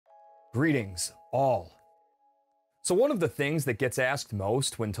Greetings, all. So one of the things that gets asked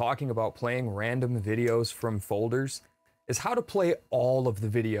most when talking about playing random videos from folders is how to play all of the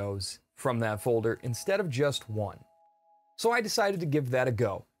videos from that folder instead of just one. So I decided to give that a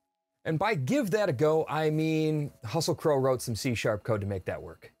go. And by give that a go, I mean Hustle Crow wrote some C# code to make that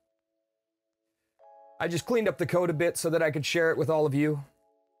work. I just cleaned up the code a bit so that I could share it with all of you,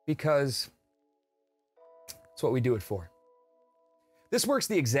 because that's what we do it for. This works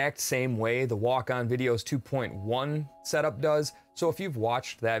the exact same way the Walk-On Videos 2.1 setup does, so if you've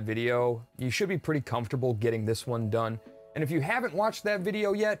watched that video, you should be pretty comfortable getting this one done. And if you haven't watched that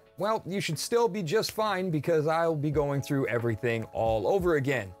video yet, well, you should still be just fine because I'll be going through everything all over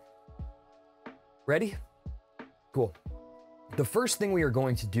again. Ready? Cool. The first thing we are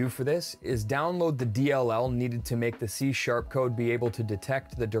going to do for this is download the DLL needed to make the C# code be able to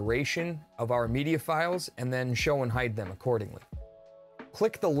detect the duration of our media files and then show and hide them accordingly.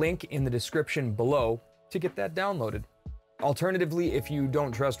 Click the link in the description below to get that downloaded. Alternatively, if you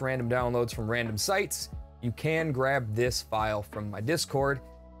don't trust random downloads from random sites, you can grab this file from my Discord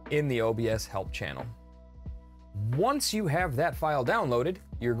in the OBS help channel. Once you have that file downloaded,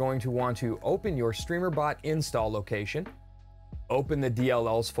 you're going to want to open your Streamer.Bot install location, open the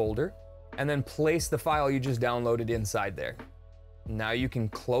DLLs folder, and then place the file you just downloaded inside there. Now you can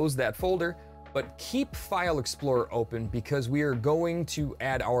close that folder, but keep File Explorer open because we are going to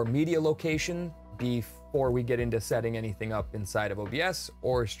add our media location before we get into setting anything up inside of OBS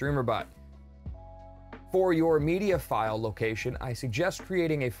or Streamer.Bot. For your media file location, I suggest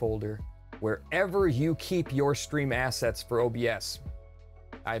creating a folder wherever you keep your stream assets for OBS.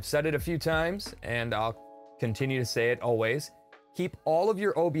 I've said it a few times, and I'll continue to say it always. Keep all of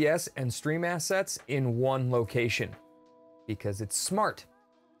your OBS and stream assets in one location, because it's smart.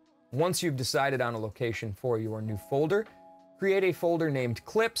 Once you've decided on a location for your new folder, create a folder named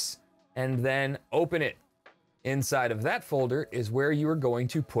Clips, and then open it. Inside of that folder is where you are going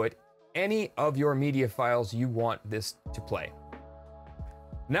to put any of your media files you want this to play.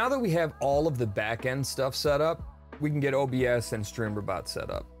 Now that we have all of the back-end stuff set up, we can get OBS and Streamer.Bot set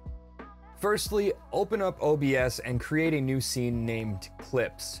up. Firstly, open up OBS and create a new scene named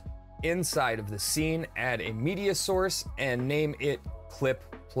Clips. Inside of the scene, add a media source and name it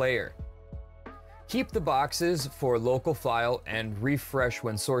clipPlayer. Keep the boxes for local file and refresh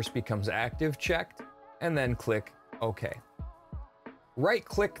when source becomes active checked, and then click OK.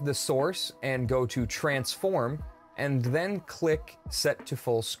 Right-click the source and go to Transform, and then click Set to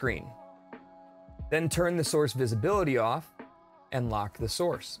Full Screen. Then turn the source visibility off and lock the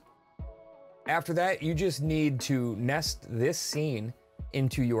source. After that, you just need to nest this scene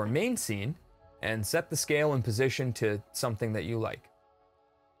into your main scene and set the scale and position to something that you like.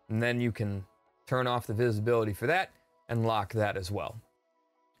 And then you can turn off the visibility for that and lock that as well.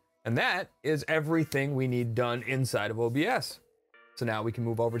 And that is everything we need done inside of OBS. So now we can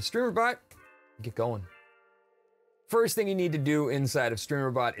move over to Streamer.Bot and get going. First thing you need to do inside of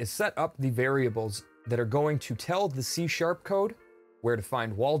Streamer.Bot is set up the variables that are going to tell the C# code where to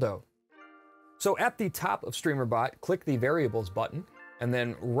find Waldo. So at the top of Streamer.Bot, click the Variables button, and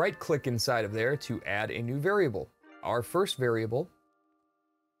then right-click inside of there to add a new variable. Our first variable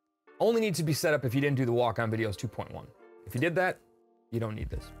only needs to be set up if you didn't do the Walk-On Videos 2.1. If you did that, you don't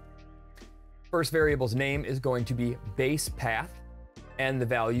need this. First variable's name is going to be basePath, and the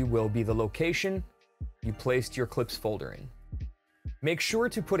value will be the location you placed your clips folder in. Make sure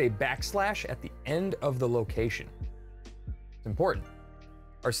to put a backslash at the end of the location. It's important.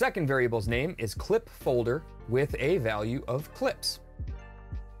 Our second variable's name is clipFolder with a value of clips.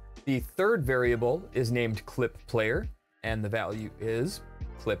 The third variable is named clipPlayer, and the value is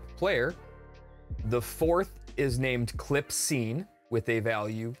clipPlayer. The fourth is named clipScene with a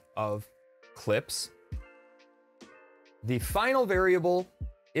value of clips. The final variable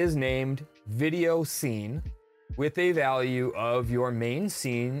is named videoScene with a value of your main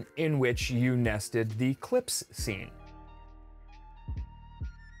scene in which you nested the clipsScene.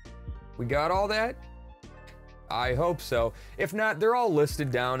 We got all that? I hope so. If not, they're all listed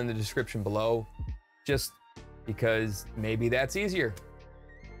down in the description below, just because maybe that's easier.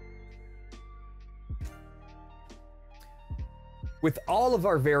 With all of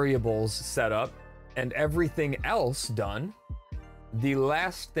our variables set up and everything else done, the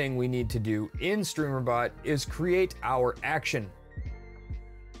last thing we need to do in Streamer.Bot is create our action.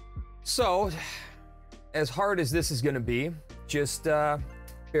 So, as hard as this is going to be, just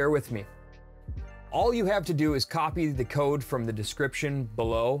bear with me. All you have to do is copy the code from the description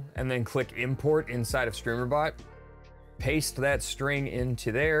below and then click Import inside of Streamer.Bot, paste that string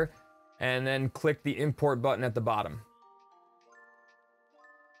into there, and then click the Import button at the bottom.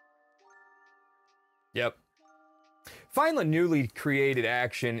 Yep. Find the newly created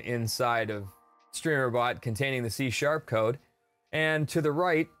action inside of Streamer.Bot containing the C# code, and to the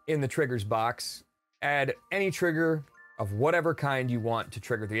right in the triggers box, add any trigger of whatever kind you want to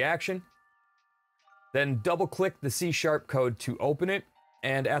trigger the action. Then double-click the C# code to open it,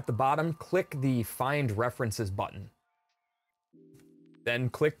 and at the bottom, click the Find References button. Then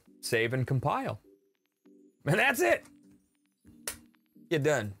click Save and Compile. And that's it! You're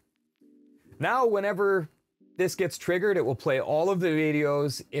done. Now, whenever this gets triggered, it will play all of the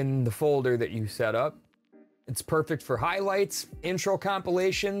videos in the folder that you set up. It's perfect for highlights, intro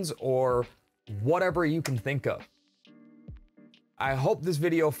compilations, or whatever you can think of. I hope this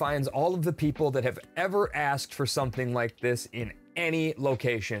video finds all of the people that have ever asked for something like this in any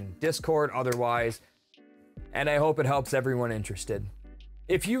location, Discord, otherwise, and I hope it helps everyone interested.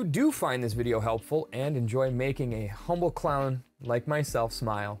 If you do find this video helpful and enjoy making a humble clown like myself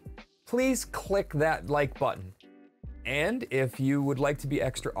smile, please click that like button. And if you would like to be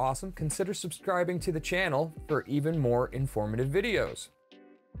extra awesome, consider subscribing to the channel for even more informative videos.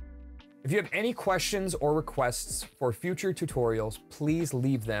 If you have any questions or requests for future tutorials, please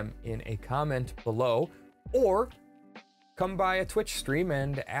leave them in a comment below, or come by a Twitch stream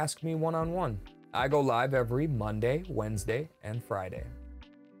and ask me one-on-one. I go live every Monday, Wednesday, and Friday.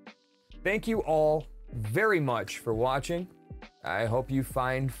 Thank you all very much for watching. I hope you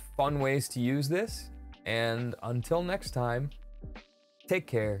find fun ways to use this, and until next time, take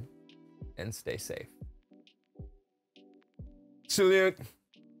care and stay safe. Salute.